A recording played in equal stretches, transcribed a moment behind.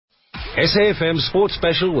SAFM Sports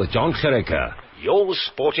Special with Jon Gericke, your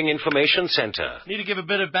sporting information centre. Need to give a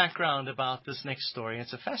bit of background about this next story.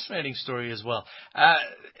 It's a fascinating story as well.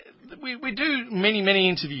 We do many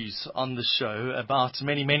interviews on the show about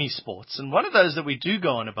many sports, and one of those that we do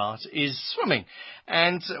go on about is swimming.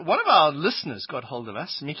 And one of our listeners got hold of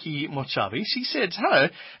us, Motshabi. She said, hello.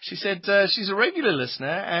 She said she's a regular listener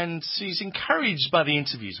and she's encouraged by the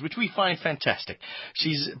interviews, which we find fantastic.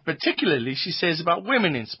 She's particularly, she says, about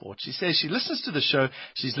women in sport. She says she listens to the show.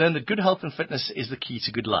 She's learned that good health and fitness is the key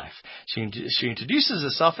to good life. She introduces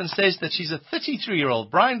herself and says that she's a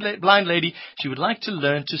 33-year-old blind lady. She would like to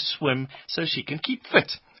learn to swim so she can keep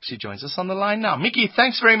fit. She joins us on the line now. Mickey,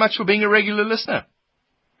 thanks very much for being a regular listener.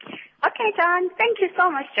 Okay, John. Thank you so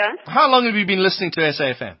much, John. How long have you been listening to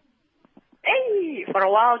SAFM? Hey, for a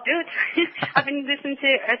while, dude. I've been listening to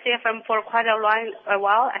SAFM for quite a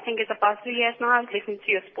while. I think it's about 3 years now. I've listened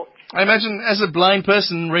to your sports. I imagine as a blind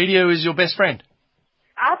person, radio is your best friend.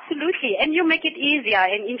 Absolutely. And you make it easier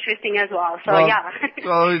and interesting as well. So, yeah.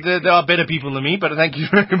 Well, there are better people than me, but thank you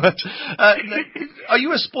very much. Are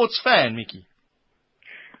you a sports fan, Mickey?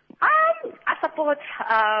 I support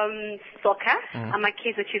soccer. I'm a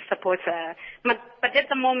Kaizer Chiefs supporter. But at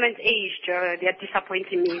the moment, they're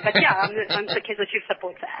disappointing me. But yeah, I'm the Kaizer Chiefs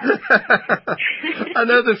supporter. I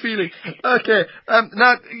know the feeling. Okay.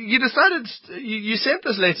 Now, you decided, you sent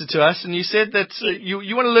this letter to us and you said that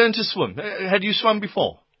you want to learn to swim. Had you swum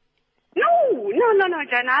before? No,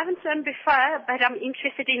 John. I haven't swum before, but I'm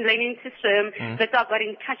interested in learning to swim. That's why I got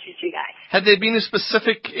in touch with you guys. Had there been a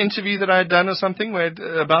specific interview that I had done or something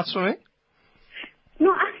about swimming?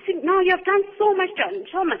 No, you've done so much, John,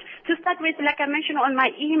 so much. To start with, like I mentioned on my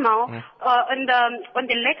email, on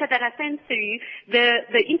the letter that I sent to you,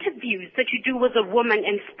 the interviews that you do with a woman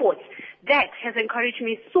in sports, that has encouraged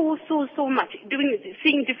me so much.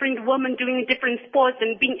 Seeing different women doing different sports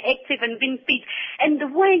and being active and being fit. And the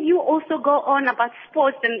way you also go on about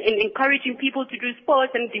sports and encouraging people to do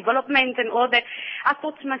sports and development and all that, I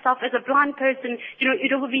thought to myself, as a blind person,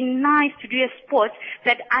 it would be nice to do a sport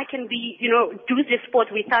that I can be, do this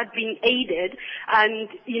sport without being aided. And,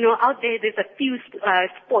 out there's a few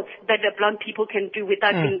sports that the blind people can do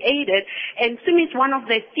without being aided. And swimming is one of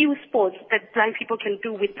the few sports that blind people can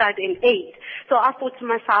do without an aid. So I thought to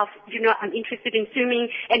myself, I'm interested in swimming,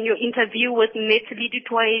 and your interview with Natalie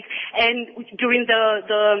Dutoit, and during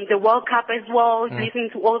the World Cup as well, listening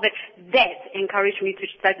to all that encouraged me to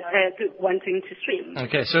start wanting to swim.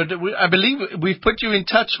 Okay, so I believe we've put you in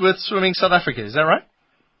touch with Swimming South Africa, is that right?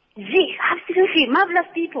 Yes, absolutely.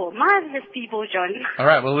 Marvelous people, John. All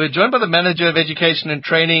right, well, we're joined by the Manager of Education and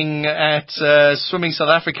Training at Swimming South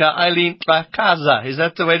Africa, Eileen Xhakaza. Is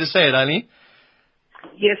that the way to say it, Eileen?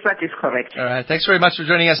 Yes, that is correct. All right, thanks very much for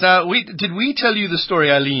joining us. Now, did we tell you the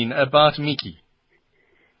story, Eileen, about Meiki?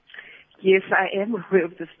 Yes, I am aware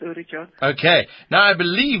of the story, John. Okay. Now, I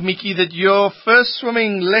believe, Meiki, that your first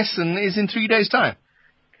swimming lesson is in 3 days' time.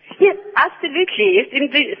 Yes, absolutely. It's in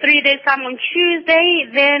 3 days' time on Tuesday.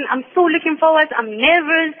 Then I'm so looking forward. I'm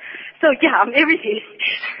nervous. So, yeah, I'm everything.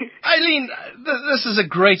 Eileen, this is a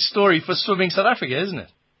great story for Swimming South Africa, isn't it?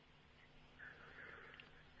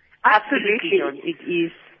 Absolutely, John, it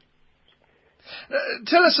is.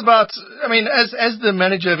 Tell us about, as the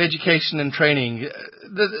Manager of Education and Training,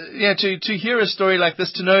 to hear a story like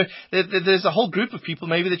this, to know that there's a whole group of people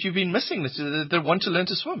maybe that you've been missing that want to learn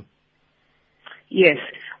to swim. Yes.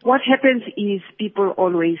 What happens is people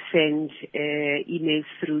always send emails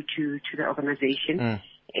through to the organization,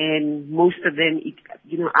 and most of them,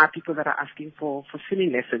 are people that are asking for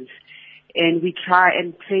swimming lessons. And we try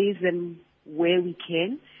and place them where we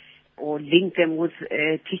can, or link them with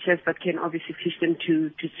teachers that can obviously teach them to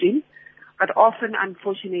swim. But often,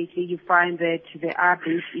 unfortunately, you find that they are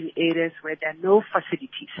based in areas where there are no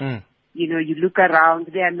facilities. You look around,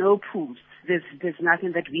 there are no pools. There's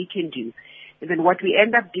nothing that we can do. And then what we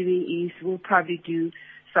end up doing is we'll probably do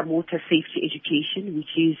some water safety education,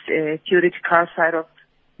 which is a theoretical side of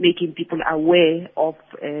making people aware of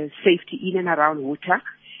safety in and around water.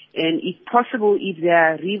 And if possible, if there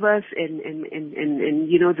are rivers and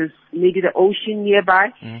there's maybe the ocean nearby,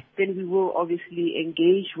 then we will obviously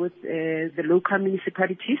engage with the local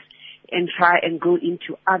municipalities and try and go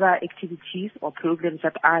into other activities or programs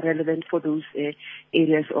that are relevant for those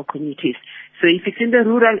areas or communities. So if it's in the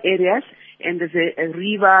rural areas and there's a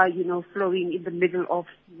river, flowing in the middle of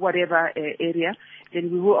whatever area, then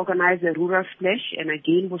we will organize a rural splash, and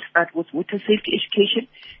again we'll start with water safety education,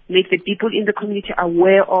 make the people in the community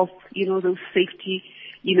aware of, those safety,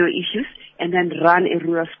 issues, and then run a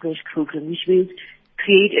rural splash program, which means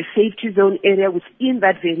create a safety zone area within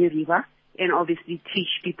that very river, and obviously teach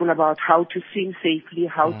people about how to swim safely,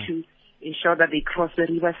 how to, ensure that they cross the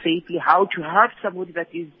river safely, how to help somebody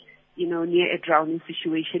that is, near a drowning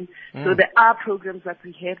situation. So there are programs that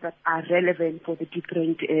we have that are relevant for the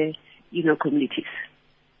different, communities.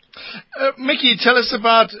 Meiki, tell us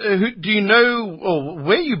about, do you know, or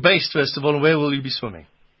where are you based, first of all, and where will you be swimming?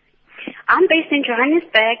 I'm based in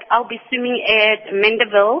Johannesburg. I'll be swimming at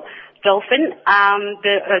Mandeville Dolphin.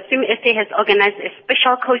 The Swim SA has organized a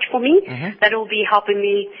special coach for me that will be helping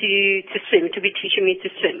me to swim, to be teaching me to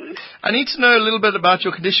swim. I need to know a little bit about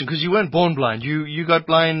your condition, because you weren't born blind. You got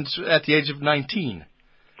blind at the age of 19.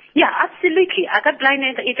 Yeah, absolutely. I got blind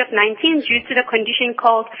at the age of 19 due to the condition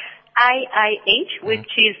called IIH, which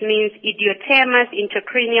means idiopathic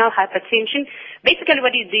intracranial hypertension. Basically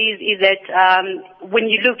what it is that when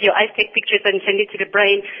you look, your eyes take pictures and send it to the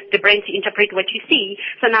brain to interpret what you see.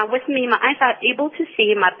 So now with me, my eyes are able to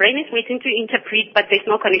see, my brain is waiting to interpret, but there's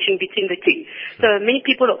no connection between the two. So many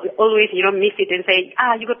people always, miss it and say,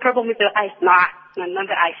 you got a problem with your eyes. Nah, not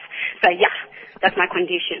the eyes. So yeah, that's my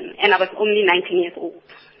condition. And I was only 19 years old.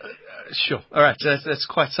 Sure. All right. That's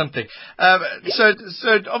quite something. So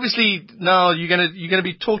obviously now you're gonna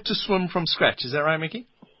be taught to swim from scratch. Is that right, Meiki?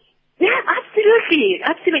 Yeah, absolutely.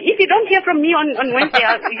 If you don't hear from me on Wednesday,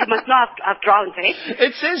 you must know I've drowned, eh?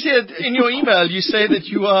 It says here in your email, you say that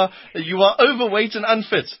you are overweight and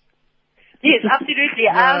unfit. Yes, absolutely.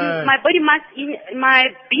 My body mass, my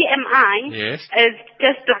BMI is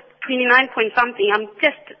just like 29 point something. I'm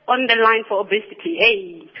just on the line for obesity.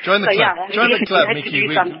 Hey. Join the club. Yeah, join the club,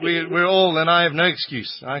 Meiki. We're all, and I have no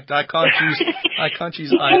excuse. I can't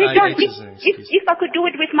use IIH as an excuse. If I could do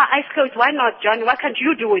it with my eyes closed, why not, John? Why can't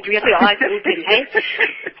you do it with your eyes open, hey?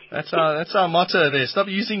 That's our motto there. Stop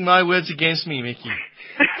using my words against me, Meiki.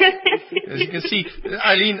 As you can see,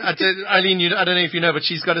 Eileen, I don't know if you know, but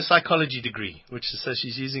she's got a psychology degree, which says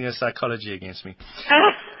she's using her psychology against me.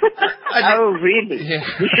 Oh, really? Yeah.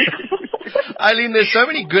 Eileen, there's so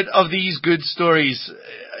many these good stories.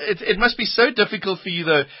 It must be so difficult for you,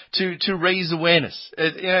 though, to raise awareness.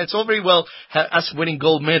 It's all very well us winning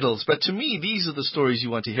gold medals, but to me, these are the stories you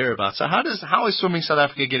want to hear about. So how is Swimming South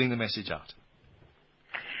Africa getting the message out?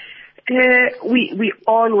 We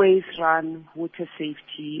always run water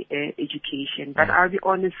safety education, but I'll be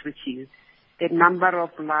honest with you, the number of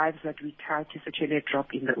lives that we touch is actually a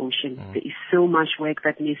drop in the ocean. There is so much work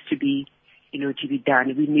that needs to be, to be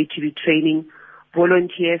done. We need to be training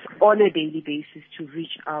volunteers on a daily basis to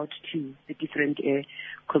reach out to the different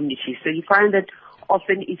communities. So you find that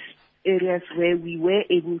often it's areas where we were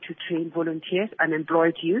able to train volunteers,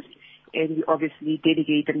 unemployed youth, and we obviously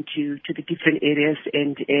delegate them to the different areas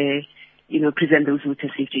and, present those water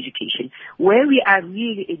safety education. Where we are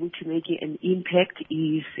really able to make an impact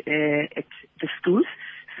is at the schools.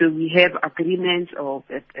 So we have agreements or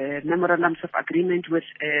memorandums of agreement with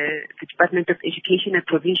the Department of Education at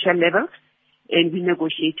provincial levels, and we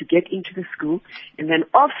negotiate to get into the school. And then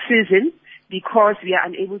off-season, because we are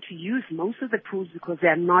unable to use most of the pools because they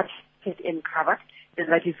are not set and covered, and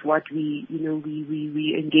that is what we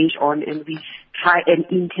engage on, and we try and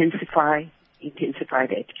intensify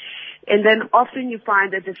that. And then often you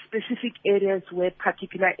find that the specific areas where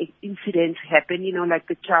particular incidents happen, like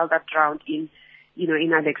the child that drowned in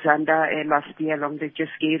Alexander last year along the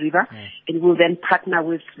Jukskei River, and we'll then partner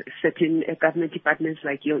with certain government departments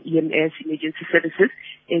like your EMS, emergency services,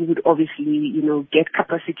 and would obviously, get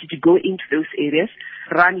capacity to go into those areas,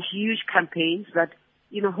 run huge campaigns that,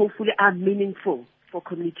 hopefully are meaningful for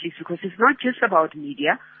communities, because it's not just about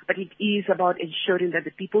media, but it is about ensuring that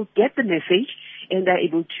the people get the message and are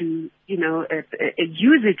able to,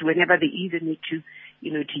 use it whenever they either need to,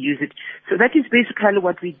 to use it. So that is basically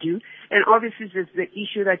what we do. And obviously there's the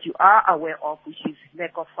issue that you are aware of, which is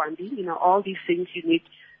lack of funding. All these things you need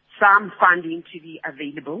some funding to be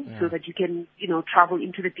available so that you can, travel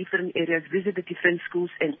into the different areas, visit the different schools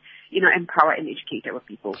and, empower and educate our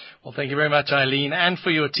people. Well, thank you very much, Eileen, and for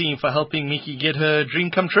your team for helping Meiki get her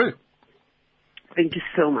dream come true. Thank you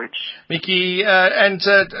so much. Meiki,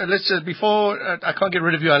 let's before I can't get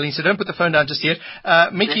rid of you, Eileen, so don't put the phone down just yet.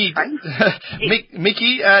 Meiki,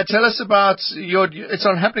 Meiki, tell us about it's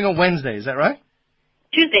happening on Wednesday, is that right?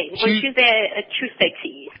 Tuesday at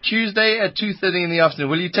 2:30. Tuesday at 2:30 in the afternoon.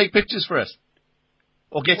 Will you take pictures for us?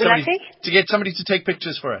 Or get somebody to take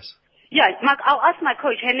pictures for us? Yeah, Mark, I'll ask my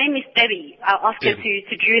coach. Her name is Debbie. I'll ask her to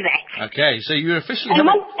do that. Okay, so you're officially... And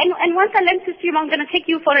once I learn to swim, I'm going to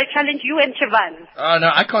take you for a challenge, you and Siobhan. Oh,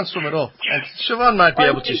 no, I can't swim at all. And Siobhan might be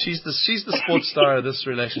able to. She's the sports star of this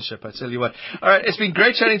relationship, I tell you what. All right, it's been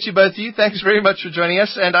great chatting to both of you. Thanks very much for joining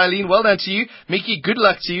us. And Eileen, well done to you. Meiki, good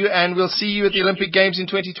luck to you. And we'll see you at the Olympic Games in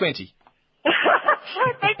 2020.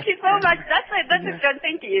 Thank you so so much. That's it, John.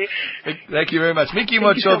 Thank you. Thank you very much. Meiki Thank you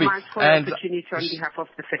so Motshabi. much for the opportunity on behalf of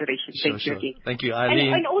the Federation. Thank you again. Thank you,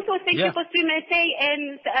 Eileen. And also thank you for Stream SA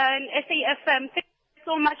and SAFM. Thank you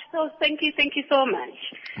so much. So thank you so much.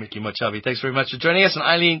 Meiki Motshabi, thanks very much for joining us. And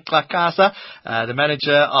Eileen Xhakaza, the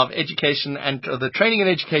manager of education and the training and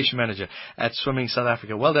education manager at Swimming South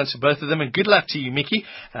Africa. Well done to both of them, and good luck to you, Meiki.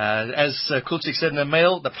 As Kulchik said in the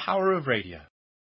mail, the power of radio.